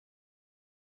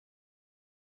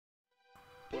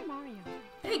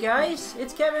Hey guys,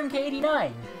 it's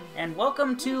KevMK89, and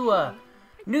welcome to a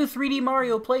new 3D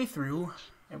Mario playthrough,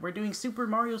 and we're doing Super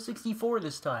Mario 64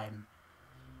 this time.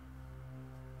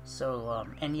 So,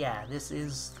 and yeah, this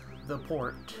is the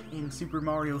port in Super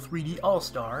Mario 3D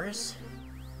All-Stars.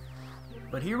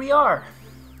 But here we are!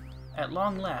 At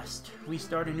long last, we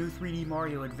start a new 3D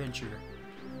Mario adventure.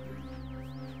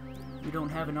 We don't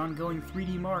have an ongoing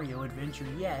 3D Mario adventure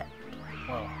yet.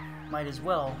 Well, might as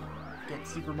well get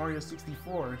Super Mario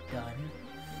 64 done.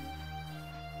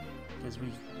 Because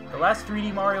the last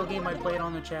 3D Mario game I played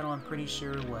on the channel, I'm pretty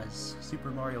sure, was Super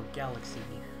Mario Galaxy.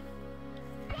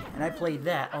 And I played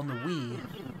that on the Wii.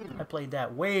 I played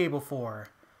that way before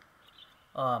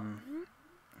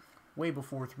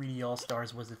 3D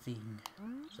All-Stars was a thing.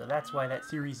 So that's why that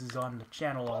series is on the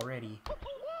channel already.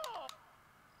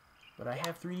 But I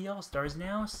have 3D All-Stars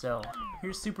now, so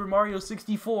here's Super Mario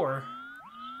 64.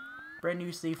 Brand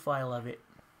new save file of it.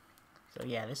 So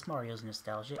yeah, this Mario's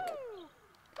nostalgic.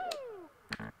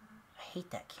 I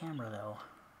hate that camera though.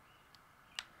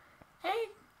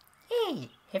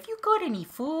 Hey, have you got any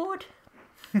food?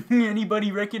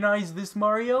 Anybody recognize this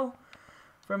Mario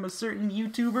from a certain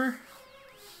YouTuber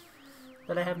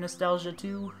that I have nostalgia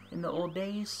to in the old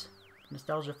days?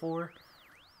 Nostalgia for?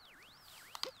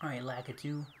 Alright,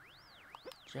 Lakitu.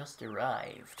 Just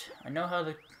arrived. I know how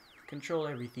to control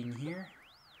everything here.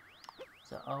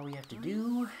 So all we have to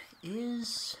do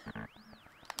is...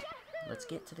 let's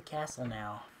get to the castle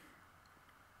now.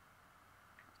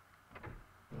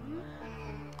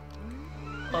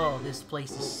 Oh, this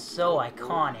place is so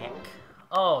iconic.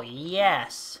 Oh,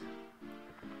 yes!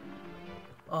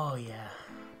 Oh, yeah.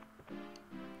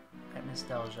 That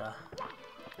nostalgia.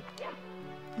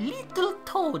 Little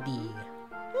Toady!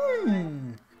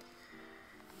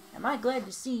 Am I glad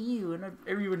to see you and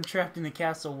everyone trapped in the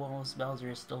castle walls.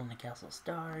 Bowser is still in the castle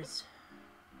stars.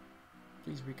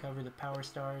 Please recover the power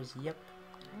stars. Yep.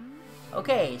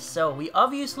 Okay, so we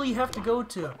obviously have to go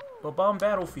to BOB-OMB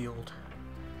Battlefield.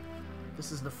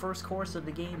 This is the first course of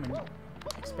the game and I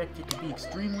expect it to be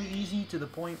extremely easy to the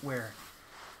point where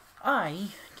I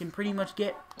can pretty much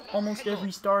get almost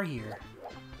every star here.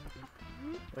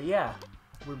 But yeah,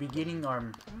 we're beginning our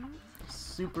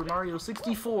Super Mario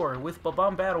 64 with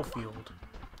BOB-OMB Battlefield.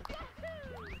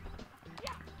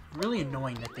 Really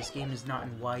annoying that this game is not in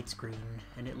widescreen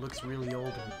and it looks really old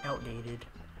and outdated.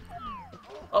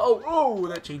 Oh,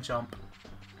 that chain chomp.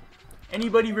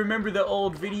 Anybody remember the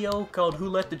old video called Who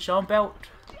Let the Chomp Out?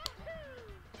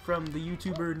 From the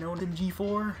YouTuber known as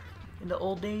G4 in the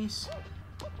old days?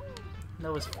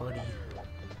 That was funny.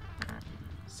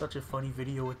 Such a funny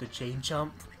video with the chain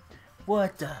chomp.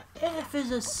 What the F is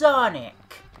a Sonic?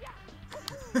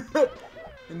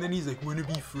 And then he's like, wanna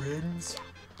be friends?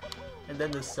 And then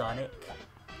the Sonic.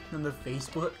 And the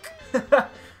Facebook.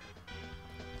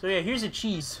 So yeah, here's a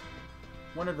cheese.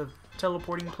 One of the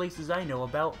teleporting places I know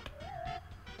about.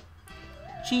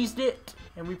 Cheesed it,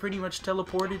 and we pretty much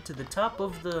teleported to the top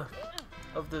of the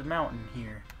mountain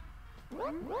here.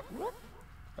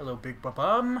 Hello, Big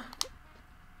BOB-OMB.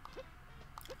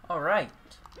 Alright.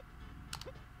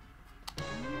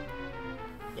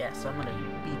 Yeah, so I'm gonna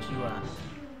beat you up.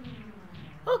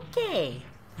 Okay.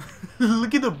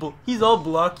 Look at he's all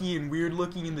blocky and weird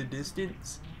looking in the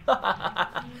distance.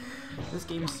 This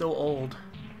game's so old.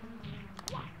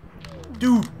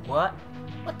 Dude, what?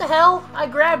 What the hell? I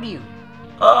grabbed you.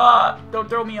 Don't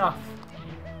throw me off.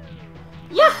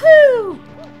 Yahoo!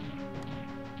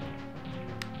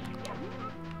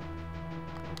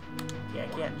 Yeah, I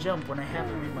can't jump when I have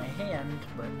him in my hand,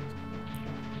 but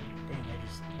dang, I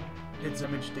just did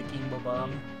some damage to King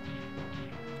BOB-OMB.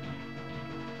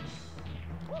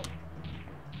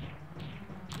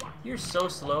 You're so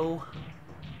slow.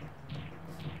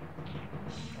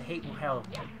 I hate how...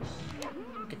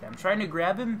 look at that. I'm trying to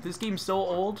grab him. This game's so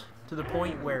old to the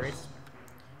point where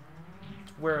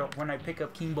when I pick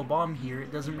up King BOB-OMB here,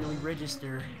 it doesn't really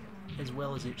register as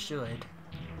well as it should.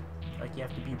 Like, you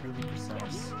have to be really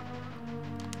precise.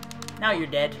 Now you're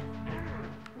dead.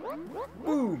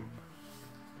 Boom!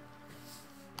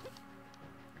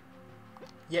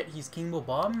 Yet he's King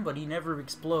BOB-OMB, but he never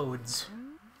explodes.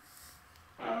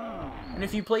 And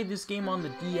if you played this game on the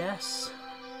DS,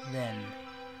 then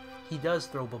he does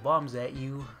throw BOB-OMBs at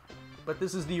you. But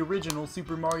this is the original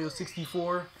Super Mario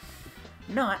 64,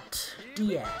 not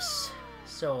DS.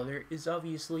 So there is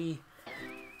obviously...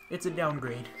 it's a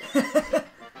downgrade.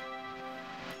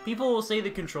 People will say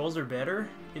the controls are better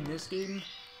in this game.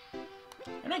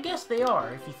 And I guess they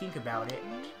are, if you think about it.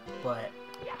 But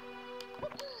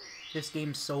this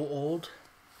game's so old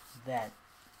that...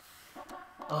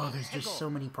 oh, there's just so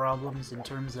many problems in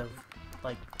terms of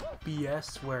like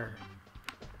BS where,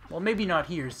 well, maybe not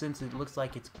here since it looks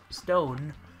like it's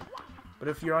stone, but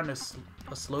if you're on a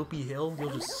slopey hill, you'll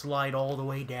just slide all the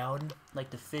way down. Like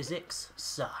the physics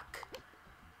suck.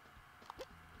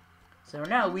 So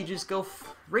now we just go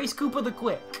race Koopa the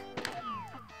Quick.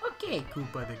 Okay,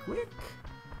 Koopa the Quick.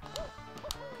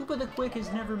 Koopa the Quick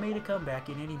has never made a comeback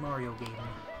in any Mario game.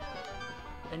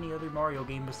 Any other Mario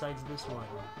game besides this one.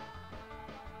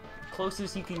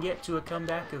 Closest you can get to a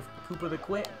comeback of Koopa the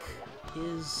Quick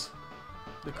is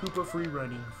the Koopa free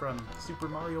running from Super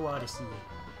Mario Odyssey.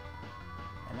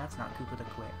 And that's not Koopa the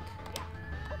Quick.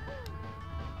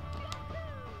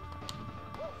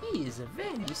 He is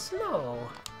very slow.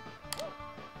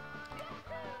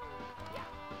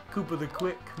 Koopa the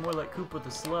Quick, more like Koopa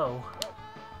the Slow.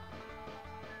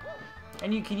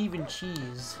 And you can even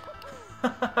cheese.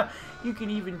 You can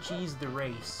even cheese the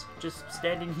race. Just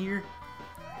standing here,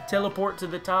 teleport to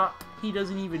the top. He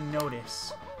doesn't even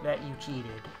notice that you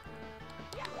cheated.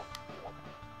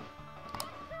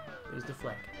 There's the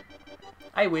flag.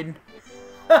 I win.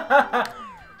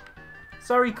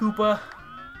 Sorry, Koopa.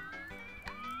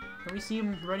 Can we see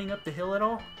him running up the hill at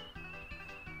all?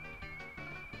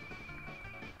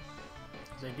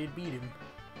 Because I did beat him.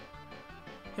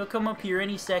 He'll come up here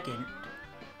any second.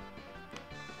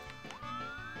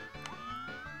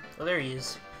 Oh, there he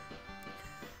is.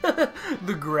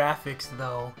 The graphics,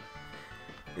 though.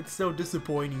 It's so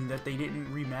disappointing that they didn't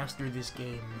remaster this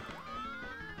game.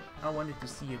 I wanted to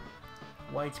see a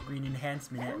widescreen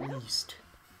enhancement at least.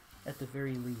 At the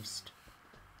very least.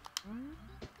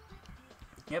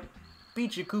 Yep.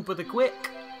 Beat you, Koopa the Quick.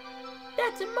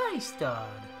 That's a my star.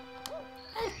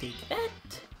 I'll take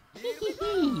that.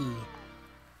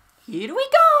 Here we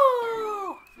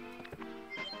go!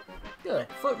 Good.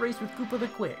 Foot race with Koopa the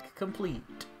Quick.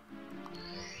 Complete.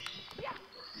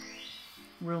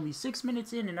 We're only 6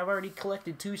 minutes in and I've already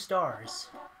collected 2 stars.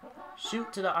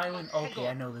 Shoot to the island. Okay,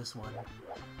 I know this one.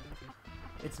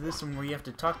 It's this one where you have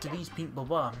to talk to these pink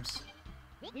bob-ombs.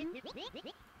 Beep, beep, beep,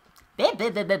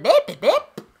 beep, beep,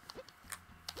 beep.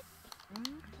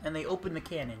 And they open the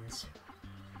cannons.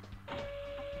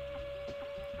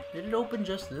 Did it open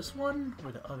just this one?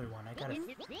 Or the other one? I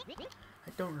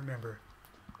don't remember.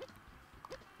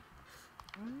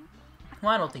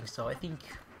 Well, I don't think so. I think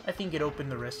it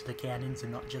opened the rest of the cannons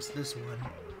and not just this one.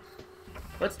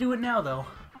 Let's do it now, though.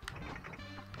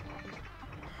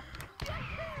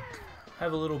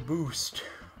 Have a little boost.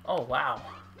 Oh, wow.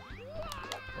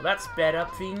 Well, that sped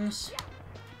up things.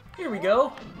 Here we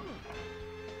go.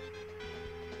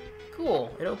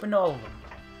 Cool. It opened all of them.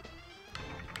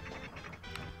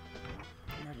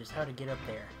 Now just how to get up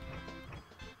there.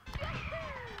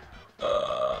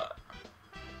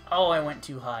 Oh, I went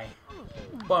too high.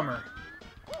 Bummer.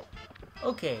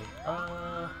 Okay,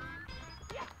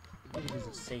 maybe there's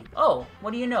a safe. Oh,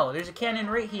 what do you know? There's a cannon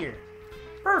right here.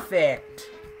 Perfect!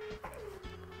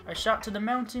 I shot to the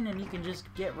mountain and you can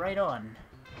just get right on.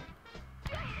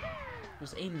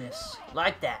 Just aim this.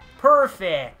 Like that.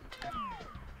 Perfect!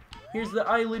 Here's the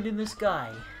island in the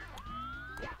sky.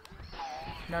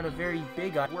 Not a very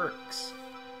big island. Works.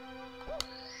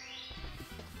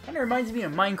 Kinda reminds me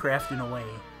of Minecraft in a way.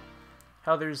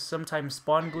 How there's sometimes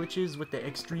spawn glitches with the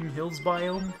Extreme Hills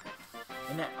biome.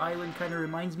 And that island kind of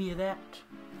reminds me of that.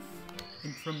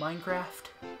 From Minecraft.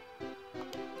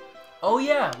 Oh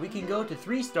yeah, we can go to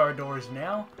 3-star doors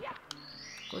now.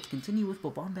 Let's continue with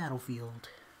BOB-OMB Battlefield.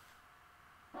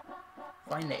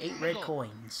 Find the 8 red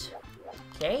coins.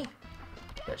 Okay.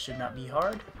 That should not be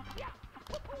hard.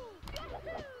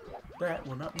 That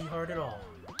will not be hard at all.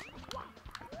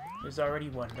 There's already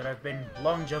one that I've been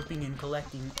long jumping and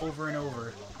collecting over and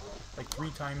over. Like 3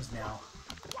 times now.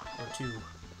 Or 2.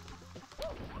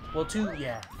 Well, 2,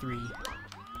 yeah, 3.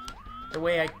 The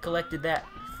way I collected that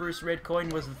first red coin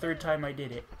was the 3rd time I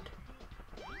did it.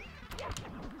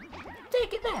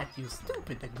 Take it back, you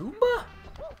stupid Goomba!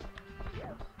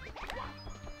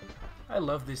 I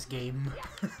love this game.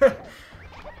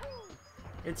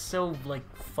 It's so, like,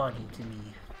 funny to me.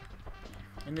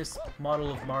 And this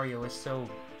model of Mario is so...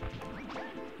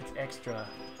 it's extra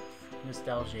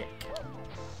nostalgic.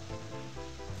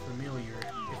 Familiar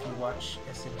if you watch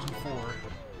SMG4.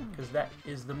 Because that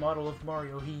is the model of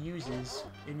Mario he uses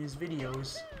in his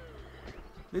videos.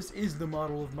 This is the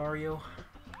model of Mario.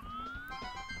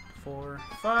 4,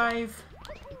 5.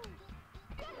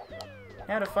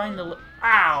 Now to find the...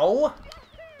 Ow!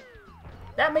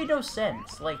 That made no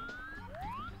sense. Like,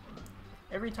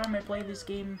 every time I play this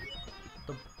game,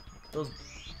 those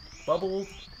bubble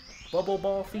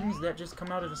ball things that just come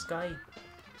out of the sky,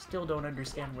 still don't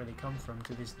understand where they come from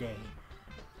to this day.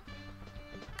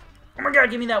 Oh my god,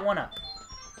 give me that 1-up.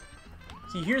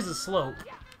 See, here's the slope.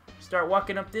 Start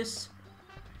walking up this.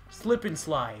 Slip and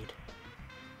slide.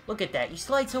 Look at that. You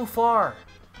slide so far.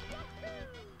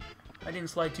 I didn't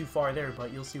slide too far there,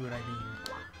 but you'll see what I mean.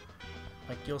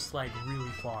 Like, you'll slide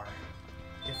really far.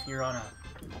 If you're on a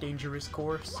dangerous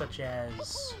course, such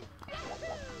as...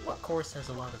 What course has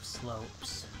a lot of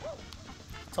slopes?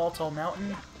 Tall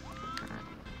Mountain?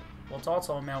 Well,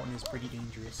 Tall Mountain is pretty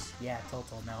dangerous. Yeah, Tall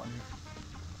Mountain.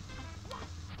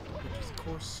 Which is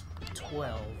course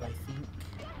 12, I think.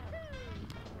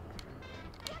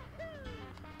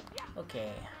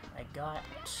 Okay, I got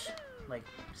like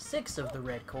 6 of the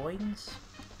red coins.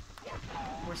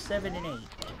 Or 7 and 8.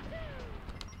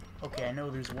 Okay, I know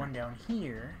there's one down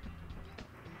here.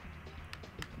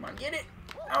 Come on, get it!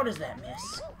 How does that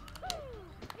miss?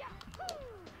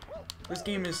 This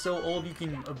game is so old you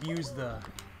can abuse the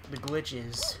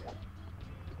glitches.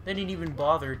 They didn't even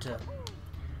bother to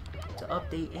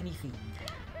update anything.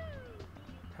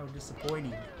 How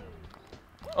disappointing.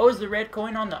 Oh, is the red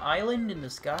coin on the island in the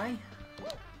sky?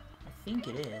 I think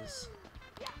it is.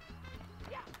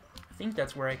 I think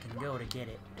that's where I can go to get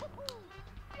it.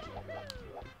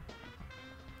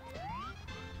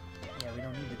 Yeah, we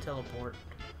don't need to teleport.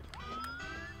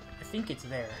 I think it's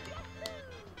there.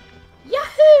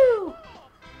 Yahoo!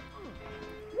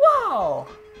 Wow!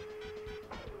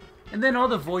 And then all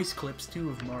the voice clips, too,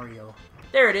 of Mario.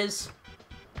 There it is!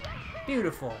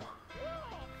 Beautiful.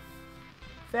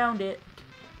 Found it.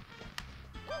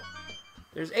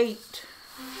 There's 8.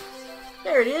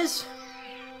 There it is!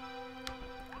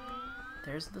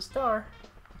 There's the star.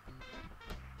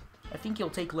 I think you'll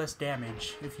take less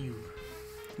damage if you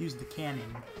use the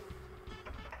cannon.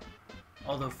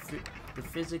 Although the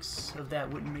physics of that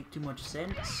wouldn't make too much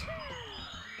sense.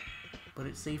 But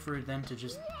it's safer than to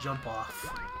just jump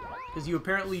off. Because you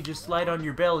apparently just slide on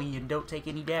your belly and don't take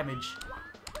any damage.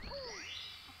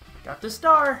 Got the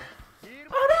star!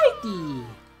 Alrighty!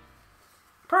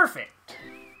 Perfect!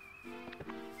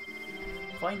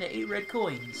 Find the 8 red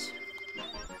coins.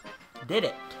 Did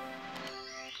it!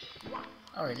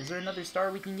 Alright, is there another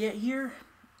star we can get here?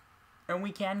 And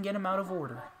we can get them out of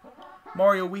order.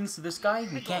 Mario Wings to the Sky,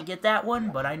 we can't get that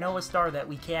one, but I know a star that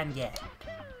we can get.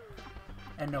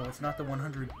 And no, it's not the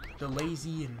 100, the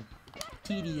lazy and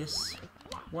tedious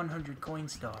 100 coin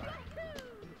star.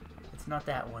 It's not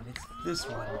that one, it's this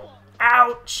one.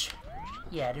 Ouch!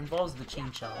 Yeah, it involves the chain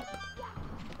chomp.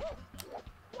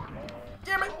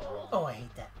 Damn it! Oh, I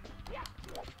hate that.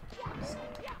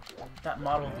 That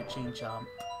model of the chain chomp.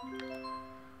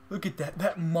 Look at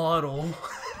that model.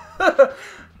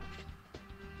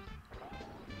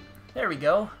 There we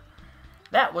go.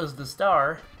 That was the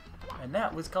star. And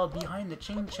that was called Behind the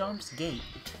Chain Chomp's Gate.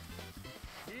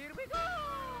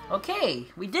 Okay,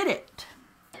 we did it!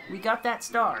 We got that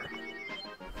star.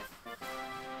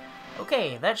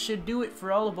 Okay, that should do it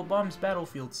for all of BOB-OMB's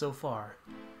Battlefield so far.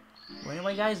 Well,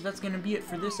 anyway guys, that's gonna be it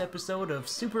for this episode of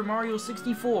Super Mario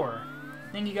 64.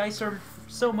 Thank you guys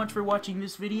so much for watching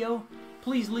this video.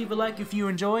 Please leave a like if you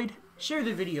enjoyed, share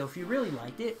the video if you really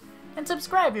liked it, and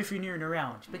subscribe if you're new and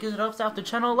around, because it helps out the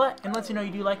channel a lot and lets you know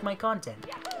you do like my content.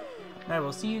 And I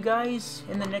will see you guys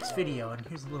in the next video, and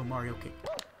here's a little Mario kick.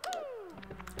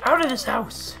 Out of this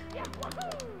house!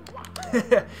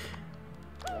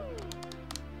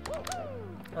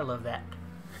 I love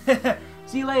that.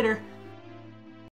 See you later!